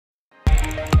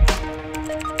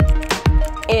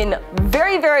in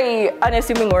very, very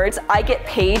unassuming words, I get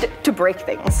paid to break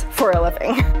things for a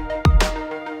living.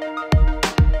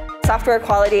 Software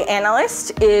Quality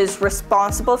Analyst is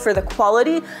responsible for the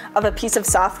quality of a piece of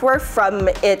software from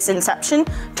its inception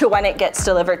to when it gets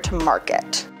delivered to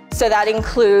market. So that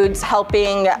includes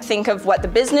helping think of what the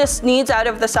business needs out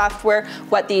of the software,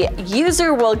 what the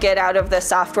user will get out of the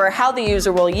software, how the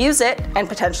user will use it and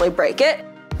potentially break it.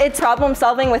 It's problem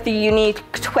solving with a unique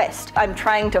twist. I'm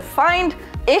trying to find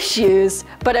issues,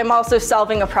 but I'm also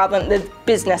solving a problem the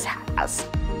business has.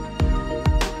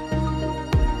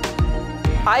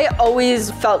 I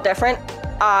always felt different.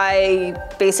 I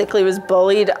basically was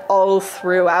bullied all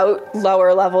throughout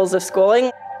lower levels of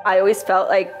schooling. I always felt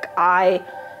like I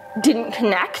didn't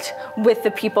connect with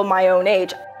the people my own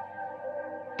age.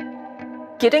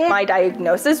 Getting my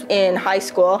diagnosis in high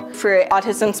school for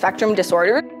autism spectrum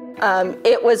disorder,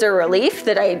 it was a relief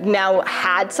that I now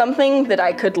had something that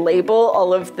I could label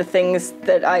all of the things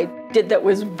that I did that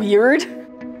was weird.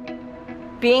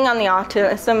 Being on the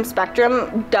autism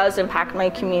spectrum does impact my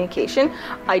communication.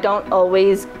 I don't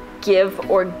always give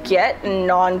or get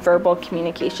nonverbal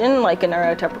communication like a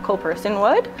neurotypical person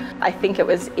would. I think it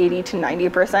was 80 to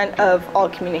 90% of all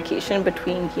communication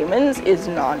between humans is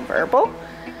nonverbal.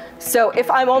 So if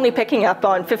I'm only picking up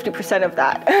on 50% of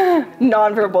that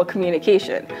nonverbal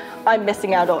communication, I'm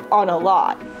missing out on a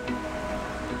lot.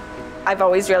 I've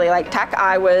always really liked tech.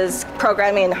 I was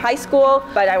programming in high school,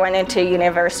 but I went into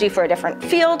university for a different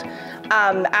field.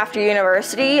 After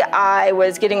university, I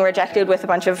was getting rejected with a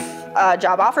bunch of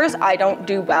job offers. I don't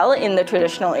do well in the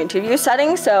traditional interview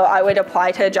setting, so I would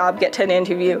apply to a job, get to an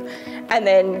interview, and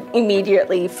then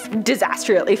immediately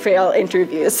disastrously fail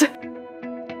interviews.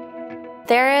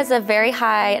 There is a very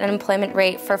high unemployment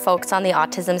rate for folks on the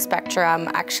autism spectrum.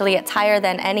 Actually, it's higher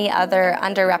than any other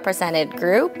underrepresented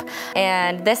group.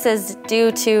 And this is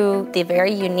due to the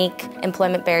very unique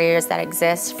employment barriers that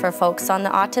exist for folks on the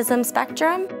autism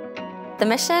spectrum. The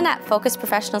mission at Focus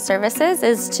Professional Services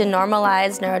is to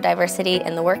normalize neurodiversity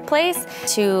in the workplace,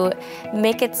 to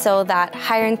make it so that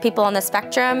hiring people on the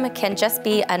spectrum can just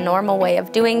be a normal way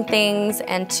of doing things,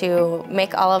 and to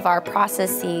make all of our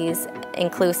processes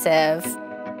inclusive.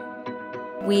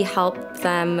 We help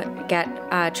them get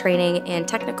training in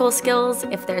technical skills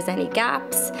if there's any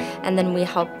gaps, and then we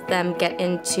help them get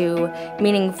into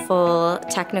meaningful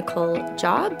technical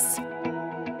jobs.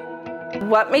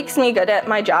 What makes me good at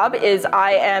my job is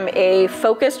I am a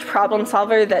focused problem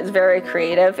solver that's very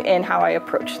creative in how I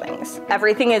approach things.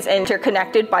 Everything is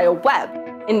interconnected by a web.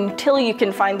 Until you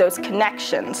can find those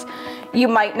connections, you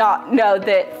might not know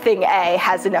that thing A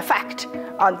has an effect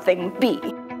on thing B.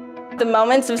 The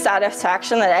moments of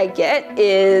satisfaction that I get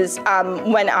is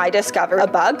when I discover a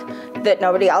bug that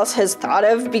nobody else has thought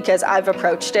of because I've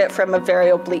approached it from a very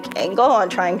oblique angle on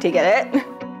trying to get it.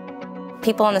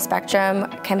 People on the spectrum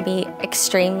can be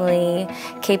extremely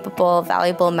capable,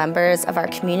 valuable members of our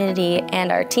community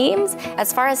and our teams.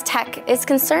 As far as tech is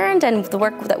concerned and the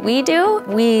work that we do,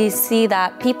 we see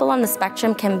that people on the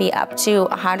spectrum can be up to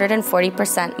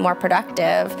 140% more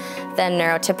productive than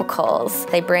neurotypicals.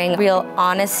 They bring real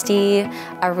honesty,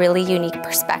 a really unique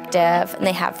perspective, and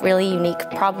they have really unique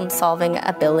problem-solving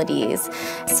abilities.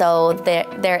 So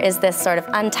there is this sort of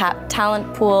untapped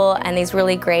talent pool and these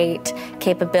really great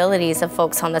capabilities of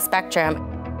folks on the spectrum.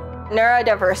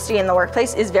 Neurodiversity in the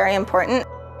workplace is very important.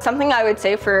 Something I would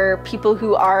say for people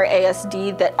who are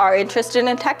ASD that are interested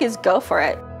in tech is go for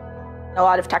it. A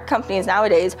lot of tech companies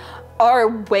nowadays are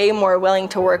way more willing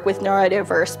to work with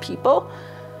neurodiverse people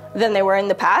than they were in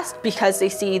the past because they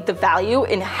see the value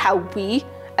in how we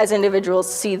as individuals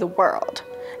see the world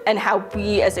and how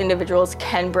we as individuals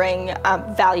can bring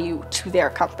value to their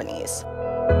companies.